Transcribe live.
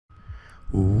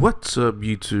What's up,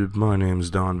 YouTube? My name is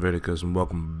Don Viticus and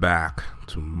welcome back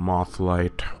to Moth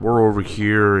Light. We're over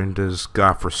here in this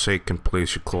godforsaken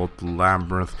place you call the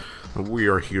Labyrinth, and we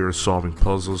are here solving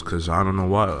puzzles because I don't know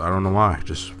why.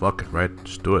 Just fuck it, right?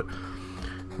 Just do it.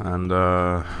 And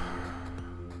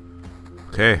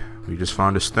okay, we just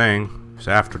found this thing. It's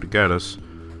after to get us.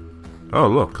 Oh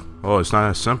look, oh, it's not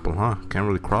as simple, huh? Can't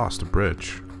really cross the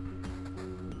bridge.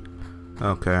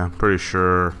 Okay, I'm pretty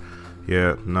sure.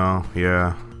 Yeah, no,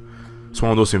 yeah. It's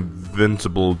one of those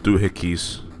invincible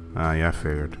doohickeys. Yeah, I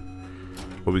figured.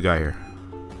 What we got here?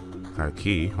 Got a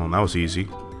key. Oh, that was easy.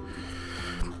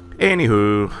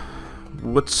 Anywho,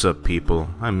 what's up, people?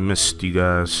 I missed you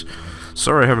guys.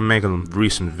 Sorry I haven't made a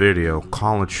recent video.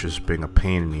 College is being a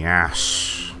pain in the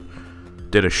ass.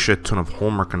 Did a shit ton of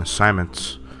homework and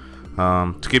assignments.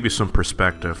 To give you some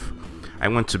perspective, I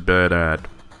went to bed at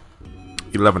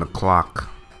 11 o'clock.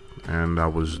 And I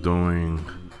was doing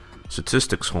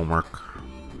statistics homework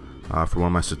for one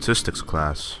of my statistics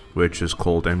class, which is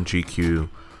called MGQ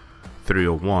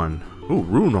 301. Ooh,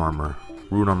 rune armor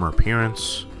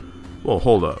appearance. Whoa,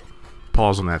 hold up,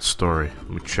 pause on that story. Let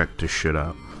me check this shit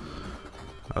out.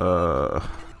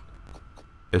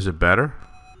 Is it better?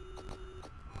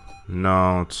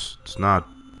 No, it's not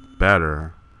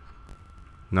better.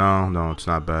 No, it's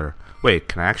not better. Wait,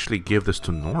 can I actually give this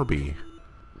to Norby?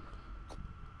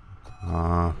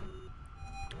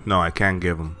 No, I can't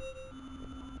give him.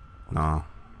 No.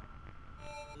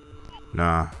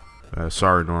 Nah.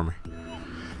 Sorry, Norby.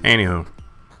 Anywho.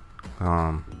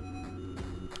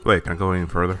 Wait, can I go any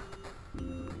further?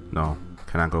 No.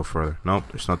 Can I go further? Nope,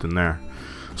 there's nothing there.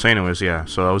 So anyways, yeah.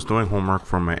 So I was doing homework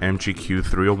for my MGQ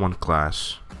 301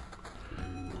 class.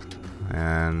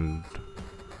 And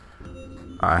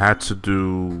I had to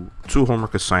do 2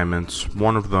 homework assignments.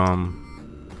 One of them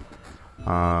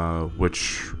oh,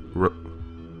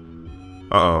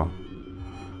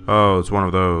 it's one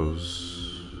of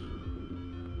those.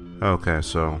 Okay,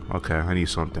 I need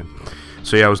something.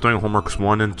 So yeah, I was doing homeworks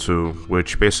 1 and 2,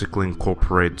 which basically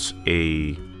incorporates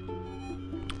a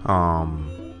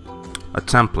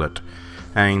template.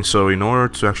 And so in order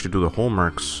to actually do the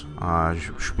homeworks,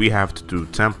 we have to do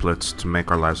templates to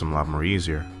make our lives a lot more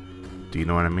easier. Do you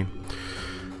know what I mean?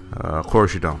 Of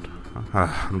course you don't.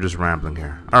 I'm just rambling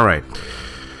here. Alright.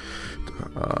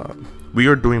 We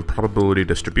are doing probability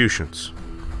distributions.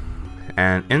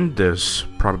 And in this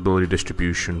probability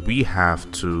distribution, we have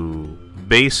to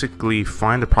basically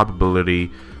find the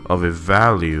probability of a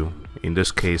value, in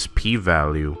this case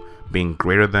p-value, being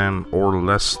greater than or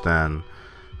less than,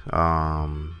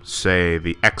 say,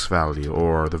 the x value,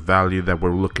 or the value that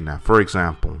we're looking at. For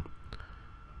example,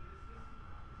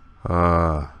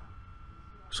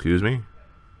 excuse me?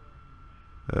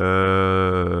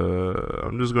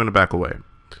 I'm just going to back away.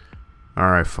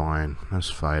 Alright, fine. Let's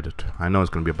fight it. I know it's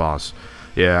going to be a boss.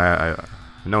 Yeah,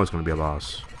 I know it's going to be a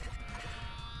boss.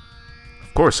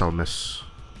 Of course I'll miss.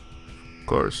 Of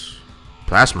course.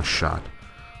 Plasma shot.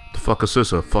 The fuck is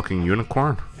this? A fucking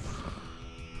unicorn?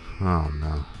 Oh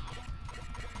no.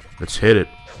 Let's hit it.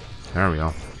 There we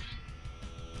go.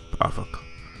 Oh fuck.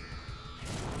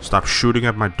 Stop shooting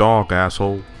at my dog,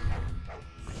 asshole.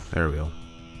 There we go.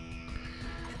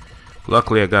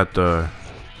 Luckily I got the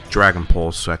Dragon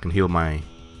Pulse so I can heal my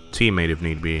teammate if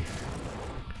need be.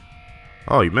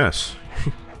 Oh, you miss.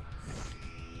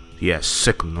 Yeah,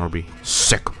 sick him, Norby.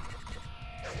 Sick him.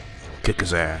 Kick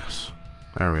his ass.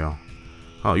 There we go.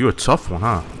 Oh, you're a tough one,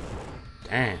 huh?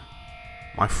 Damn.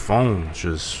 My phone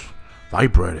just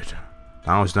vibrated.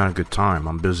 Now is not a good time.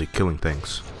 I'm busy killing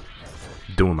things.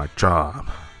 Doing my job.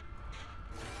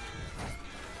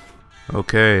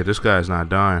 Okay, this guy's not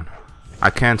dying. I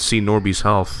can't see Norby's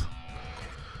health.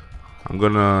 I'm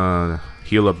gonna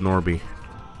heal up Norby.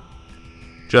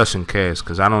 Just in case,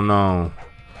 because I don't know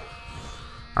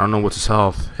what's his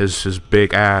health. His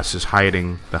big ass is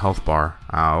hiding the health bar.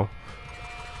 Ow.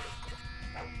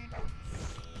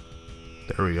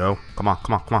 There we go. Come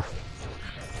on.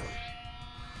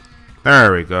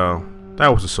 There we go.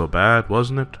 That wasn't so bad,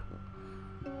 wasn't it?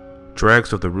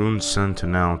 Dregs of the Rune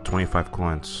Sentinel, 25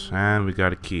 coins. And we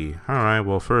got a key. Alright,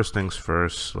 well, first things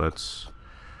first, let's...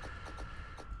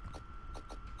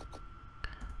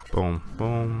 Boom,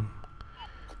 boom.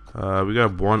 We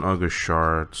got 1 Augus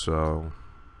shard, so...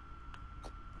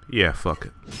 Yeah, fuck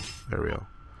it. There we go.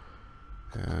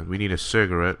 And we need a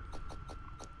cigarette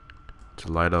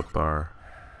to light up our...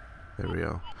 There we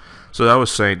go. So that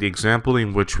was saying, the example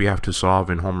in which we have to solve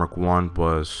in homework 1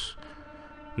 was...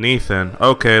 Nathan.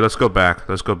 Okay, let's go back,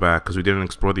 because we didn't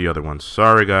explore the other ones.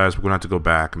 Sorry guys, we're going to have to go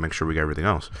back and make sure we get everything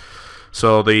else.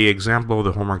 So the example of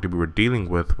the homework that we were dealing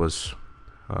with was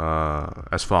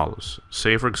as follows.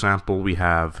 Say, for example, we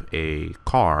have a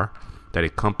car that a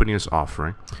company is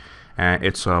offering, and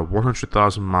it's a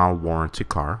 100,000 mile warranty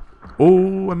car.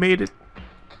 Oh, I made it.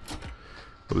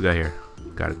 What we got here?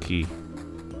 Got a key.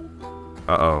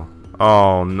 Uh-oh.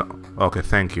 Oh, no. Okay,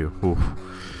 thank you. Oof.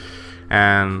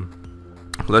 And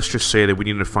let's just say that we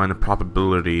need to find the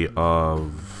probability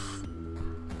of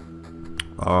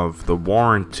the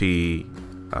warranty.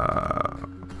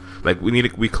 Like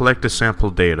we collect the sample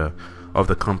data of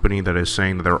the company that is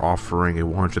saying that they're offering a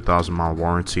 100,000 mile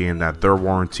warranty and that their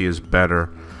warranty is better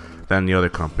than the other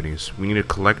companies. We need to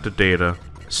collect the data,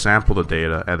 sample the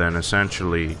data, and then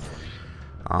essentially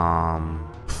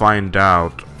find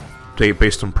out,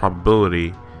 based on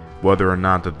probability, whether or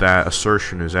not that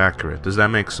assertion is accurate. Does that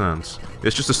make sense?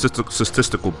 It's just a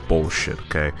statistical bullshit,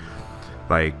 okay?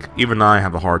 Like, even I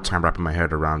have a hard time wrapping my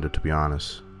head around it, to be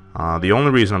honest. The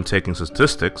only reason I'm taking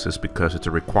statistics is because it's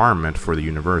a requirement for the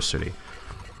university.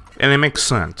 And it makes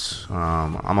sense.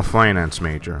 I'm a finance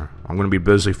major. I'm going to be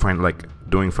busy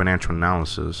doing financial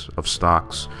analysis of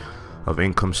stocks, of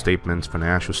income statements,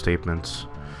 financial statements.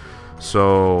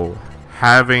 So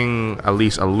having at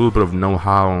least a little bit of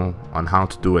know-how on how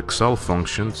to do Excel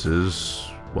functions is,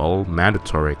 well,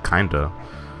 mandatory, kinda.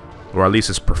 Or at least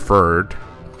it's preferred.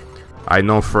 I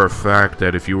know for a fact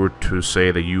that if you were to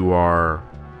say that you are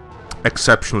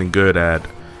exceptionally good at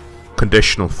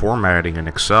conditional formatting in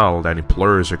Excel, that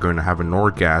employers are going to have an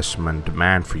orgasm and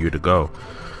demand for you to go.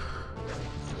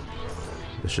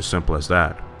 It's just simple as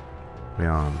that.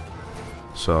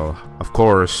 So, of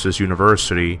course, this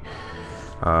university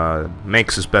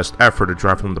makes its best effort to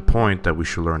drive home the point that we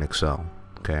should learn Excel.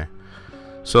 Okay.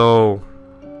 So,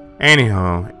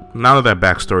 anyhow, now that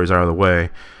backstory is out of the way,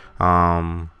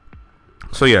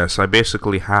 so yes, I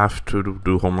basically have to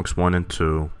do homeworks 1 and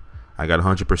 2. I got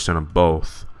 100% of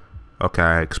both. Okay,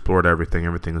 I explored everything.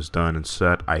 Everything is done and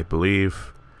set, I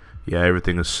believe. Yeah,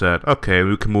 everything is set. Okay,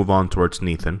 we can move on towards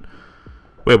Nathan.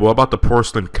 Wait, what about the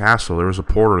porcelain castle? There was a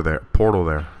portal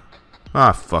there.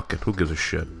 Ah, fuck it. Who gives a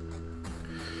shit?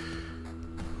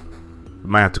 We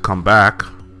might have to come back.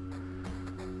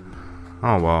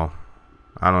 Oh, well.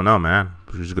 I don't know, man.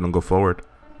 We're just gonna go forward.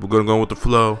 We're gonna go with the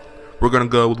flow. We're gonna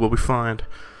go with what we find.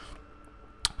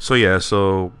 So yeah,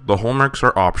 so the homeworks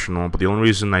are optional, but the only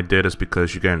reason I did is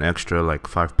because you get an extra like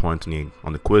 5 points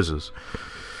on the quizzes.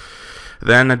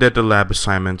 Then I did the lab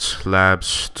assignments,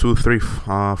 labs 2, 3,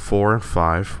 4, and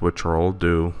 5, which are all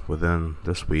due within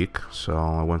this week. So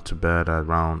I went to bed at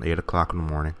around 8 o'clock in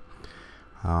the morning.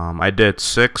 I did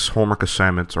 6 homework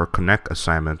assignments or connect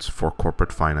assignments for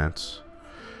corporate finance.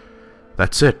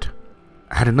 That's it.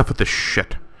 I had enough of this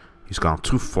shit. He's gone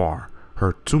too far,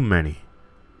 hurt too many.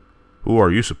 Who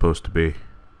are you supposed to be?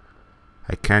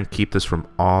 I can't keep this from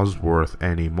Ozworth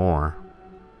anymore.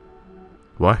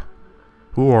 What?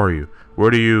 Who are you?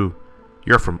 Where do you...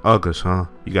 You're from Augus, huh?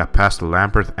 You got past the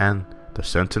Labyrinth and the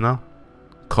Sentinel?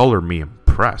 Color me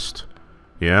impressed.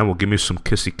 Yeah, well, give me some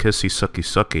kissy sucky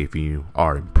sucky if you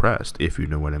are impressed, if you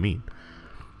know what I mean.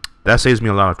 That saves me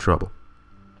a lot of trouble.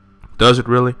 Does it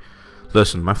really?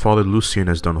 Listen, my father Lucien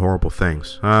has done horrible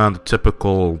things. The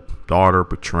typical daughter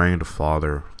betraying the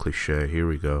father cliche. Here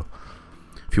we go.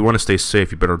 If you want to stay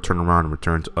safe, you better turn around and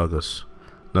return to Augus.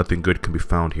 Nothing good can be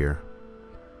found here.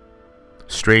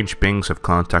 Strange beings have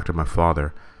contacted my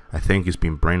father. I think he's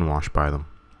been brainwashed by them.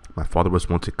 My father was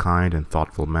once a kind and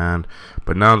thoughtful man,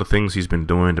 but now the things he's been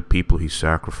doing, the people he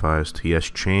sacrificed, he has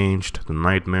changed. The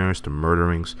nightmares, the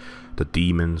murderings, the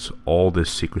demons, all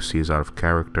this secrecy is out of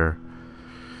character.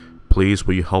 Please,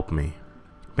 will you help me?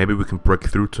 Maybe we can break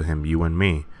through to him, you and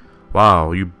me.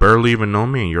 Wow, you barely even know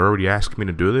me and you're already asking me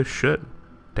to do this shit?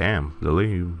 Damn,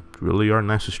 Lilly, you really are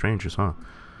nice to strangers, huh?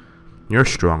 You're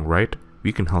strong, right?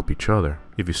 We can help each other,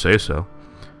 if you say so.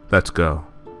 Let's go.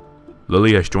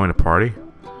 Lilly has joined a party?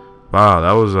 Wow,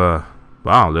 that was,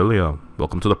 wow, Lilly,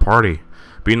 welcome to the party.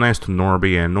 Be nice to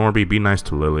Norby, and Norby, be nice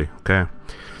to Lilly, okay?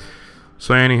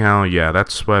 So anyhow, yeah,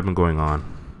 that's what I've been going on.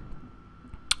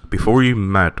 Before we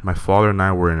met, my father and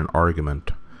I were in an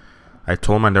argument. I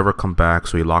told him I'd never come back,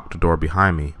 so he locked the door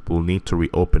behind me. We'll need to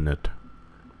reopen it.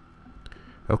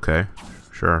 Okay,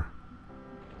 sure.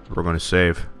 We're gonna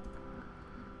save.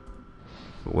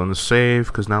 We're gonna save,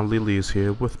 because now Lilly is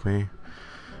here with me.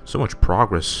 So much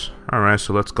progress. Alright,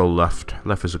 so let's go left.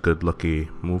 Left is a good lucky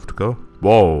move to go.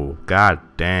 Whoa, god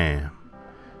damn.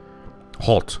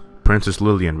 Halt. Princess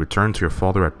Lillian, return to your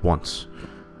father at once.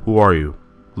 Who are you?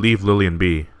 Leave Lillian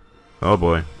be. Oh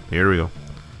boy, here we go.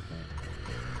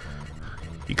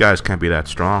 You guys can't be that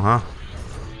strong, huh?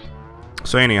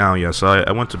 So anyhow, yes,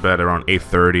 I went to bed around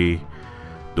 8:30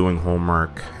 doing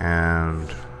homework,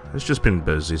 and it's just been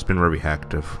busy. It's been very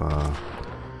hectic.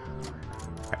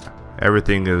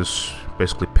 Everything is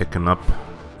basically picking up,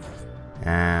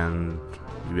 and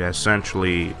you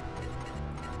essentially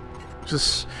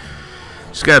just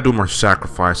gotta do more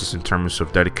sacrifices in terms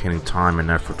of dedicating time and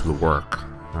effort to the work.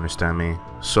 You understand me?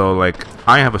 So, like,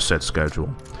 I have a set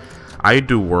schedule. I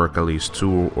do work at least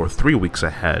 2 or 3 weeks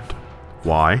ahead.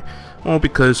 Why? Well,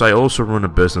 because I also run a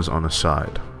business on the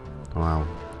side. Wow.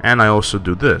 And I also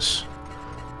do this,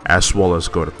 as well as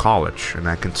go to college. And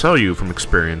I can tell you from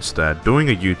experience that doing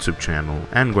a YouTube channel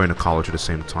and going to college at the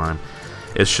same time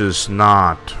is just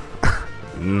not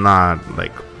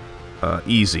like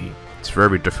easy. It's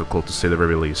very difficult, to say the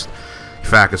very least. In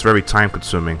fact, it's very time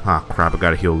consuming. Ah, crap, I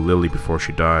gotta heal Lilly before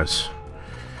she dies.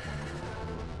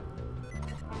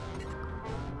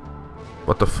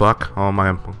 What the fuck? Oh,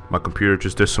 my computer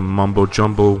just did some mumbo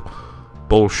jumbo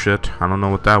bullshit. I don't know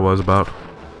what that was about.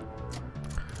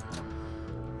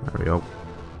 There we go.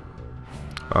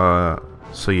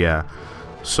 So yeah.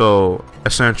 So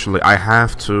essentially I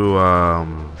have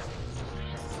to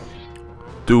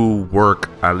do work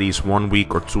at least 1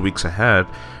 week or 2 weeks ahead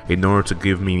in order to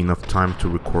give me enough time to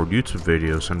record YouTube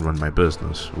videos and run my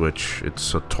business, which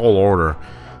it's a tall order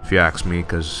if you ask me,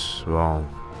 because, well,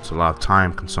 it's a lot of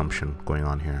time consumption going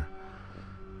on here.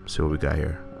 Let's see what we got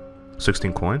here.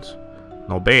 16 coins?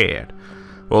 No bad.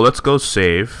 Well, let's go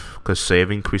save, because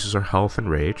save increases our health and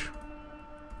rage.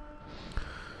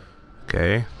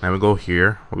 Okay, now we go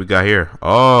here. What we got here?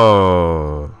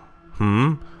 Oh.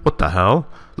 What the hell?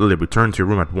 Lilly, return to your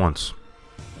room at once.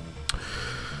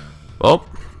 Well,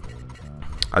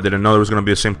 I didn't know there was going to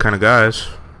be the same kind of guys.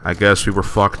 I guess we were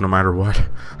fucked no matter what.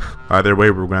 Either way,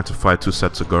 we were going to have to fight 2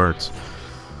 sets of guards.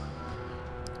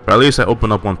 But at least I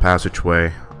opened up one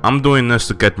passageway. I'm doing this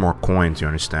to get more coins, you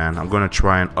understand? I'm going to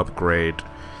try and upgrade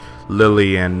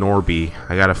Lilly and Norby.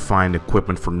 I got to find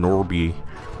equipment for Norby,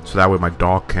 so that way my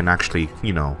dog can actually,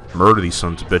 you know, murder these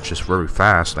sons of bitches very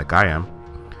fast, like I am.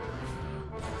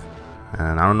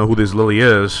 And I don't know who this Lilly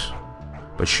is,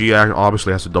 but she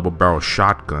obviously has a double-barrel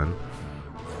shotgun.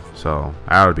 So,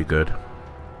 that would be good.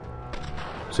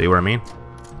 See what I mean?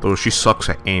 Though she sucks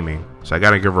at aiming, so I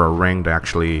gotta give her a ring to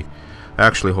actually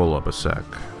hold up a sec.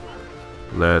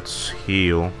 Let's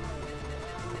heal,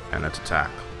 and let's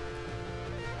attack.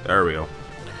 There we go.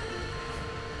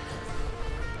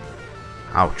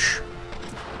 Ouch.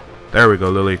 There we go,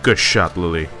 Lilly. Good shot,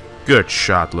 Lilly. Good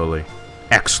shot, Lilly.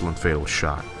 Excellent fatal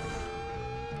shot.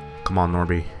 Come on,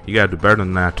 Norby. You gotta do better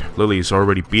than that. Lilly's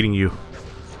already beating you.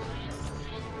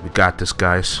 We got this,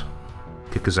 guys.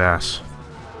 Kick his ass.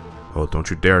 Oh, don't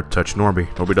you dare touch Norby.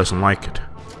 Norby doesn't like it.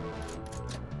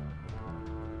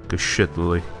 Good shit,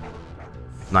 Lilly.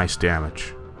 Nice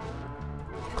damage.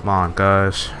 Come on,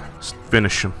 guys. Let's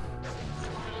finish him.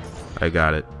 I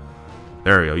got it.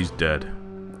 There we go. He's dead.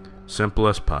 Simple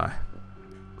as pie.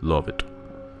 Love it.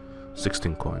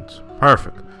 16 coins.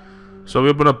 Perfect. So we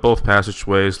open up both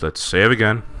passageways. Let's save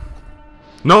again.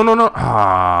 No, no, no.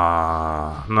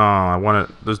 Ah, no. I want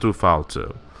to. Let's do file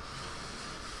 2.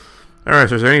 Alright,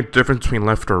 so is there any difference between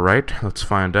left or right? Let's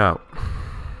find out.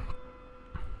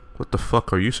 What the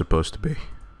fuck are you supposed to be?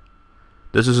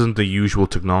 This isn't the usual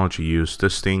technology used.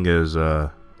 This thing is,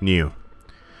 new.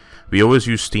 We always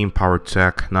use steam-powered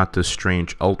tech, not this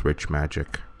strange eldritch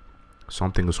magic.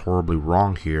 Something is horribly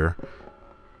wrong here.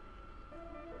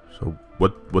 So,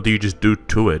 what do you just do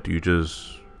to it? You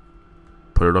just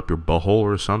put it up your butthole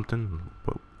or something?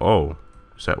 Oh,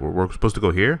 is that where we're supposed to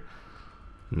go here?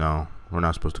 No, we're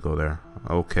not supposed to go there.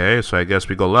 Okay, so I guess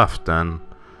we go left then.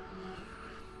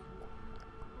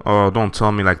 Oh, don't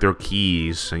tell me like there are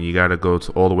keys and you gotta go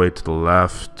all the way to the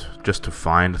left just to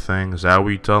find a thing. Is that what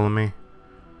you're telling me?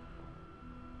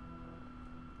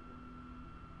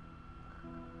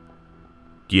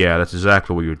 Yeah, that's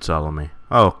exactly what you're telling me.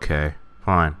 Okay,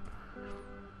 fine.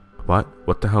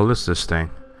 What the hell is this thing?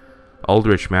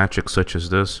 Eldritch magic such as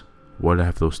this? What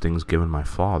have those things given my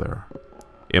father?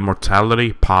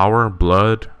 Immortality, power,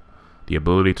 blood, the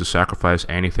ability to sacrifice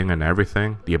anything and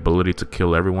everything, the ability to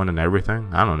kill everyone and everything,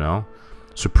 I don't know.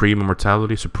 Supreme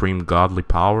immortality, supreme godly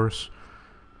powers.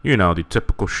 You know, the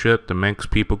typical shit that makes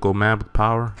people go mad with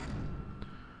power.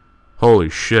 Holy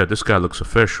shit, this guy looks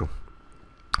official.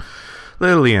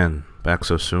 Lillian, back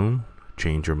so soon?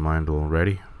 Change your mind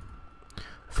already?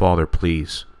 Father,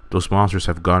 please. Those monsters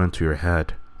have got into your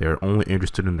head. They are only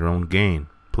interested in their own gain.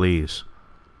 Please.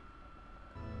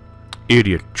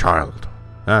 Idiot child.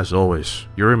 As always,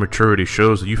 your immaturity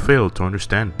shows that you fail to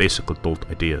understand basic adult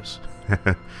ideas.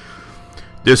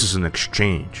 This is an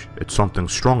exchange. It's something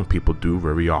strong people do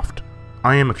very often.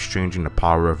 I am exchanging the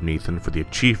power of Nathan for the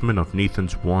achievement of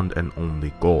Nathan's one and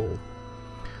only goal.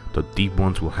 The Deep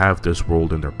Ones will have this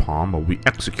world in their palm while we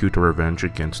execute our revenge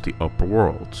against the upper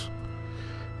worlds.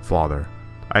 Father,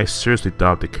 I seriously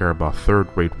doubt they care about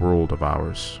third-rate world of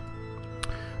ours.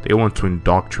 They want to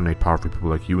indoctrinate powerful people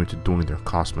like you into doing their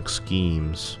cosmic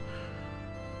schemes.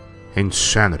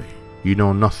 Insanity. You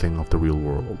know nothing of the real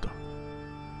world.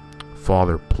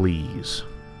 Father, please.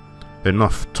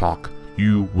 Enough talk.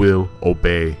 You will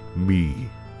obey me.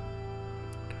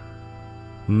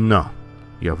 No.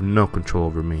 You have no control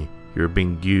over me. You're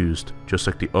being used, just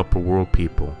like the upper world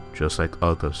people, just like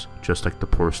Augus, just like the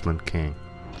Porcelain King.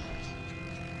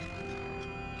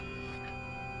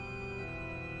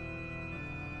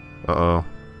 Uh-oh.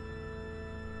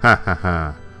 Ha ha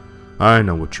ha. I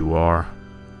know what you are.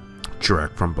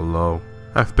 Drag from below.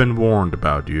 I've been warned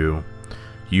about you.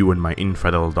 You and my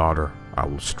infidel daughter. I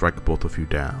will strike both of you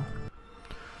down.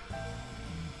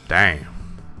 Damn.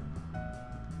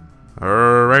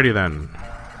 Alrighty then.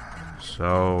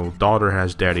 So, daughter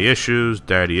has daddy issues.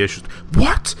 Daddy issues.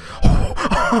 What? Oh,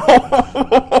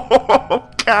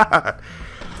 God.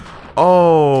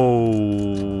 Oh,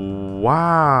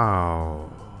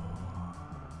 wow.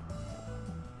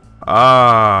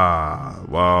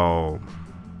 Well.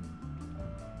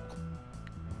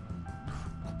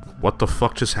 What the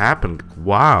fuck just happened?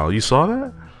 Wow, you saw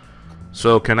that?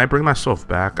 So, can I bring myself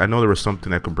back? I know there was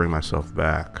something that could bring myself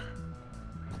back.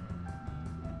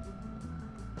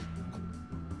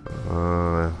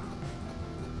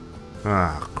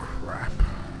 Crap.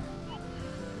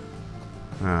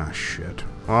 Shit.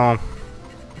 Well,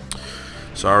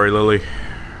 sorry, Lilly.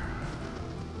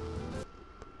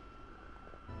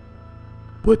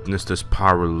 Witness this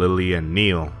power, Lilly and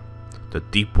kneel. The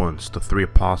Deep Ones, the three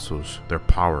apostles, their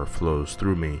power flows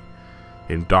through me.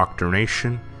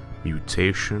 Indoctrination,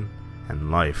 mutation,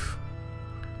 and life.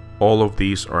 All of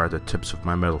these are at the tips of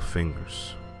my middle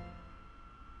fingers.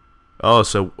 Oh,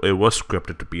 so it was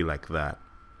scripted to be like that.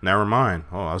 Never mind.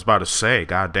 Oh, I was about to say,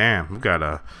 goddamn, we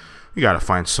gotta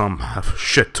find some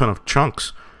shit ton of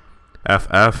chunks.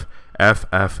 FF.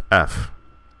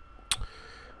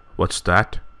 What's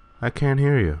that? I can't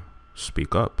hear you.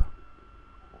 Speak up.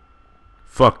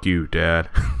 Fuck you, Dad.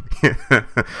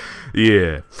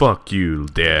 Yeah, fuck you,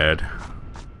 Dad.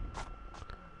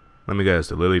 Let me guess,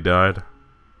 the Lilly died?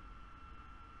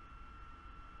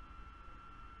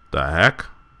 The heck?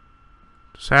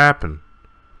 What's happened?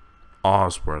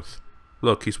 Ozworth.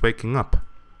 Look, he's waking up.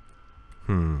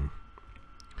 Why,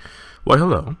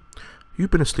 hello.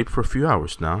 You've been asleep for a few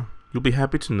hours now. You'll be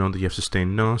happy to know that you have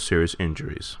sustained no serious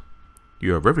injuries.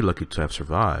 You are very lucky to have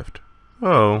survived.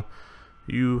 Oh,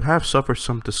 you have suffered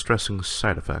some distressing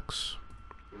side effects.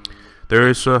 There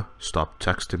is a... Stop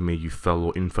texting me, you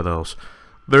fellow infidels.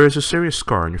 There is a serious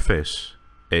scar on your face.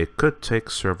 It could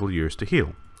take several years to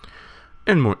heal.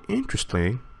 And more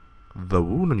interestingly, the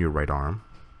wound on your right arm...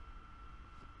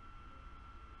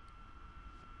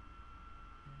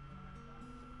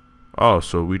 Oh,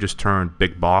 so we just turned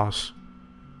Big Boss?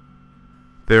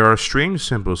 There are strange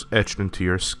symbols etched into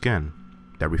your skin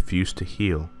that refuse to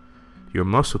heal. Your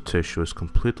muscle tissue is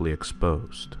completely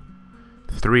exposed.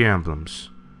 3 emblems.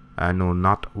 I know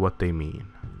not what they mean.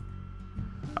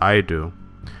 I do.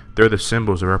 They're the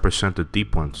symbols that represent the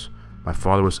Deep Ones. My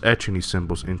father was etching these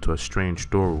symbols into a strange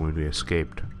door when we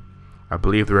escaped. I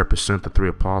believe they represent the 3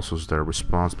 apostles that are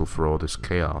responsible for all this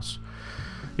chaos.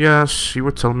 Yes, you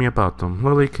were telling me about them.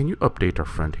 Lilly, can you update our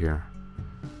friend here?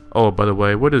 Oh, by the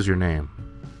way, what is your name?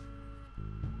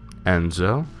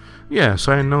 Enzo? Yes,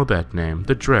 I know that name.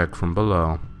 The Dreg from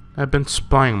below. I've been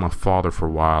spying on my father for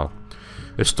a while.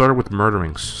 It started with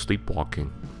murderings,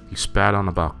 sleepwalking. He spat on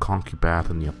about Concubath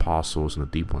and the Apostles and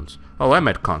the Deep Ones. Oh, I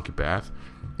met Concubath.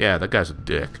 Yeah, that guy's a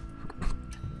dick.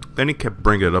 Then he kept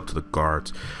bringing it up to the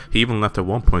guards. He even left at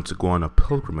one point to go on a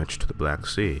pilgrimage to the Black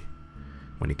Sea.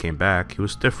 When he came back, he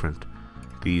was different.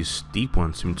 These Deep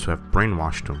Ones seemed to have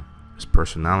brainwashed him. His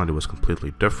personality was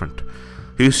completely different.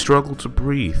 He struggled to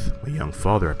breathe. My young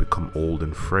father had become old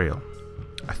and frail.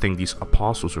 I think these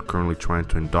apostles are currently trying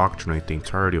to indoctrinate the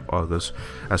entirety of Augus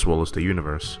as well as the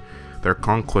universe. Their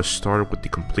conquest started with the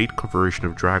complete conversion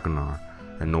of Dragonar,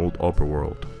 an old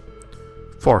upperworld.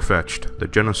 Far-fetched. The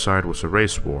genocide was a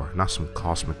race war, not some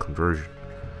cosmic conversion.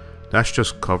 That's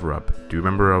just cover-up. Do you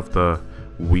remember of the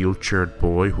wheelchaired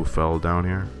boy who fell down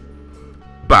here?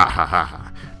 Bah ha ha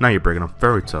ha. Now you're breaking up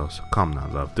fairy tales. Come now,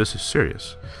 love. This is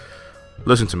serious.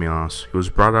 Listen to me, Oz. He was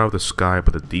brought out of the sky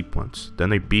by the Deep Ones. Then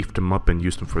they beefed him up and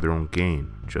used him for their own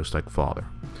gain, just like father.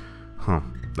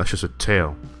 That's just a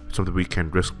tale. It's something we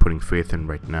can't risk putting faith in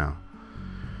right now.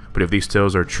 But if these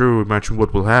tales are true, imagine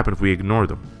what will happen if we ignore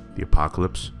them. The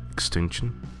apocalypse,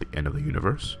 extinction, the end of the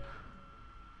universe.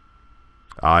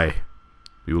 Aye.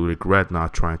 You will regret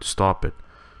not trying to stop it.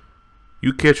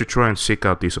 You kids should try and seek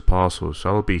out these apostles.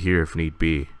 I will be here if need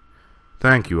be.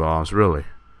 Thank you, Oz, really.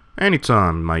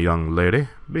 Anytime, my young lady.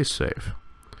 Be safe.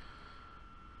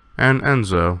 And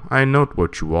Enzo, I note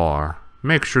what you are.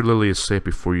 Make sure Lilly is safe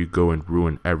before you go and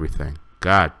ruin everything.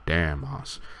 God damn,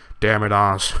 Oz. Damn it,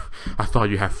 Oz. I thought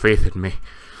you had faith in me.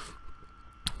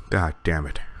 God damn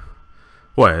it.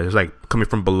 What, it's like coming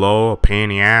from below, a pain in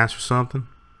the ass or something?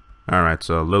 Alright,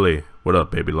 so Lilly, what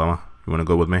up, baby llama? You wanna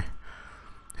go with me?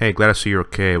 Hey, glad to see you're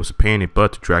okay. It was a pain in the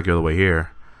butt to drag you all the way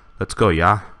here. Let's go,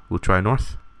 yeah? We'll try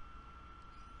north?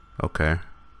 Okay.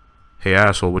 Hey,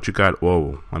 asshole, what you got?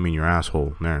 Whoa, I mean your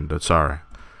asshole. There, sorry.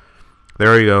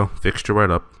 There you go. Fixed you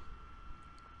right up.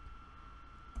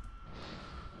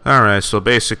 Alright, so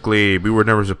basically, we were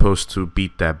never supposed to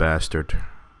beat that bastard.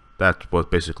 That was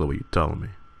basically what you're telling me.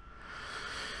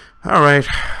 Alright,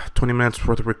 20 minutes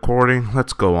worth of recording.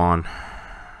 Let's go on.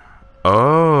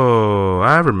 Oh,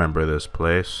 I remember this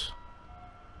place.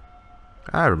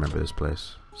 I remember this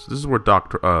place. So this is where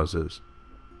Dr. Oz is.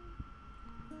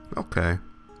 Okay.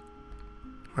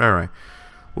 Alright.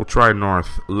 We'll try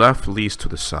north. Left leads to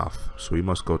the south. So we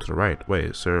must go to the right.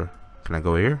 Wait, sir. Can I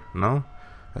go here? No?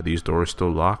 Are these doors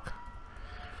still locked?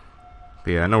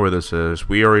 Yeah, I know where this is.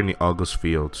 We are in the Augus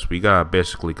Fields. We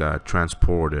basically got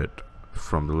transported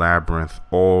from the labyrinth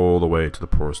all the way to the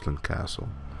porcelain castle.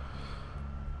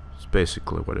 It's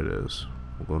basically what it is.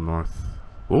 We'll go north.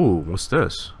 Ooh, what's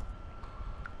this?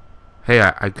 Hey,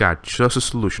 I got just a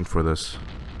solution for this.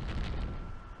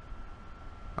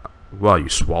 Well, you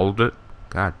swallowed it?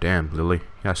 God damn, Lilly.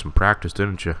 You had some practice,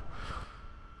 didn't you?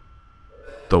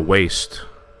 The waste.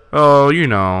 Oh, you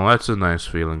know, that's a nice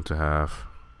feeling to have.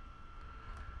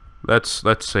 Let's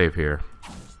save here.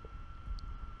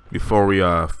 Before we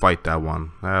fight that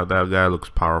one. That guy looks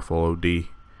powerful, OD.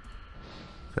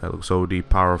 That looks OD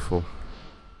powerful.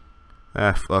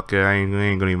 Ah, fuck it, I ain't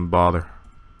gonna even bother.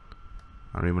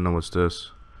 I don't even know what's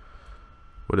this.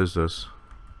 What is this?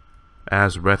 It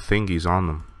has red thingies on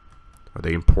them. Are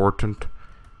they important?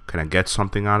 Can I get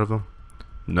something out of them?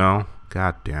 No?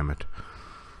 God damn it.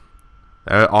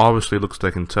 That obviously looks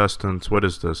like intestines. What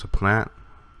is this? A plant?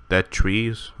 Dead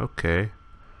trees? Okay.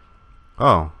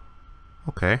 Oh.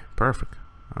 Okay, perfect.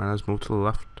 Alright, let's move to the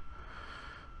left.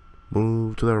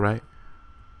 Move to the right.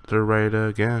 To the right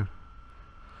again.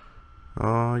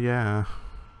 Oh, yeah.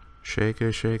 Shake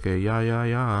it, yeah, yeah,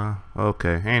 yeah.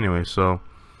 Okay, anyway, so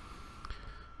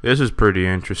this is pretty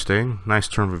interesting. Nice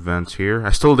turn of events here.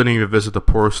 I still didn't even visit the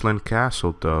porcelain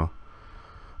castle, though.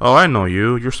 Oh, I know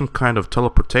you. You're some kind of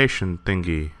teleportation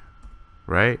thingy.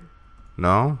 Right?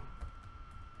 No?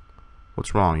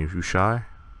 What's wrong? You shy?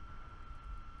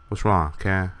 What's wrong?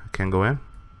 I can't go in?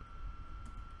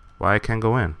 Why I can't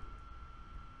go in?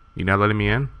 You not letting me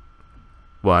in?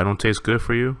 Well, I don't taste good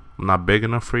for you? I'm not big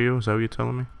enough for you? Is that what you're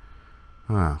telling me?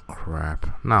 Ah, oh,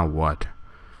 crap. Now what?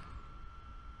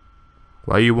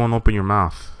 Why you won't open your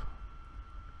mouth?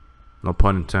 No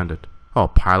pun intended. Oh,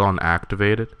 pylon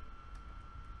activated?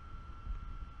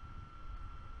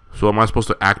 So am I supposed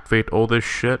to activate all this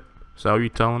shit? Is that what you're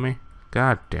telling me?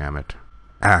 God damn it.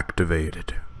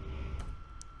 Activated.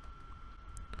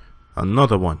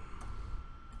 Another one.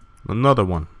 Another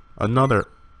one. Another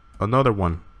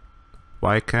one.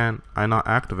 Why can't I not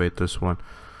activate this one?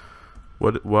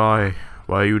 What? Why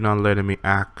are you not letting me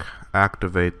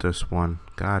activate this one?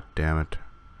 God damn it.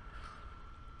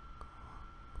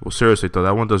 Well, seriously though,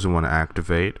 that one doesn't want to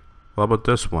activate. What about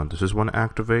this one? Does this want to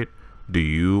activate? Do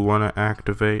you want to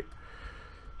activate?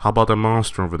 How about the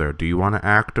monster over there? Do you want to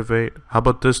activate? How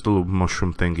about this little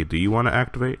mushroom thingy? Do you want to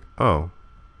activate? Oh.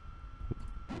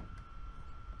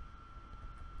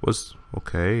 Was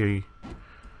okay.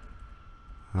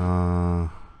 I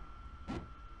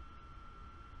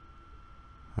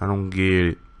don't get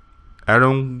it. I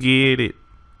don't get it.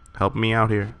 Help me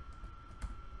out here.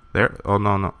 There. Oh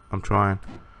no, I'm trying.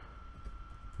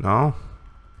 No.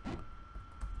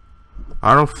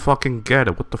 I don't fucking get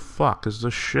it. What the fuck is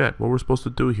this shit? What we're supposed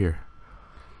to do here?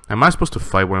 Am I supposed to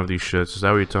fight one of these shits? Is that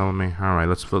what you're telling me? All right,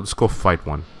 let's go fight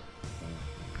one.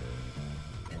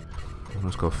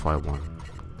 Let's go fight one.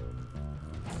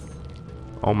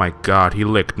 Oh my god, he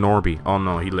licked Norby. Oh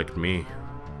no, he licked me.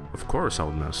 Of course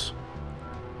I'll miss.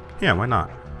 Yeah, why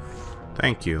not?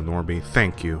 Thank you, Norby.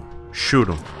 Thank you. Shoot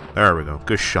him. There we go.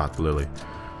 Good shot, Lilly.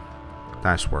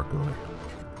 Nice work, Lilly.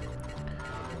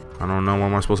 I don't know what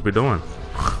am I supposed to be doing.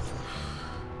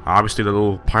 Obviously the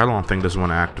little pylon thing doesn't want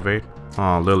to activate.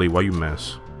 Oh, Lilly, why you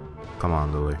miss? Come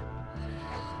on, Lilly.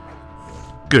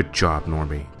 Good job,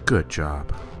 Norby. Good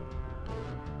job.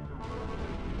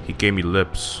 He gave me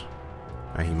lips.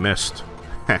 And he missed.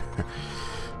 I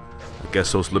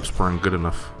Guess those lips weren't good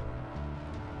enough.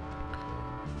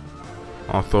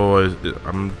 Although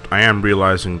I am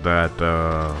realizing that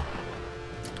our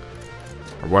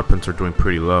weapons are doing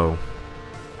pretty low.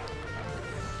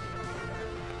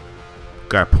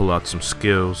 Gotta pull out some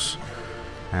skills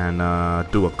and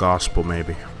do a gospel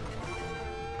maybe.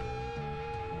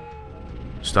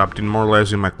 Stop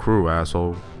demoralizing my crew,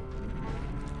 asshole.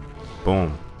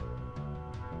 Boom.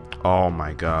 Oh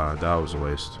my god, that was a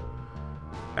waste.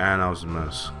 And that was a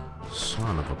miss.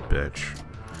 Son of a bitch.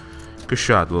 Good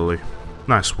shot, Lilly.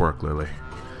 Nice work, Lilly.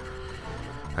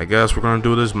 I guess we're gonna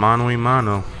do this mano a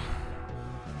mano.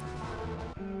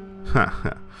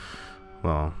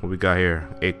 Well, what we got here?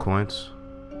 8 coins.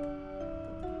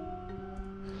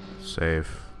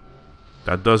 Save.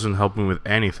 That doesn't help me with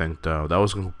anything, though. That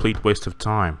was a complete waste of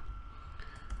time.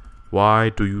 Why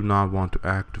do you not want to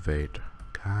activate?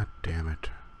 God damn it.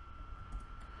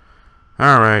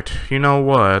 Alright, you know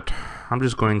what? I'm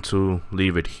just going to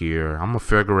leave it here. I'm gonna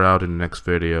figure out in the next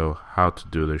video how to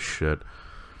do this shit.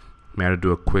 May have to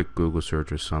do a quick Google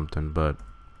search or something, but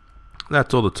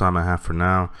that's all the time I have for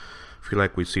now. If you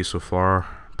like what you see so far,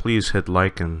 please hit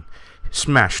like and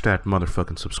smash that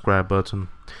motherfucking subscribe button.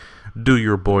 Do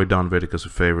your boy Don Viticus a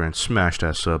favor and smash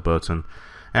that sub button.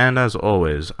 And as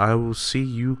always, I will see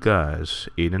you guys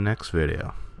in the next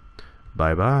video.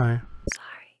 Bye bye.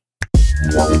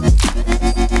 Sorry.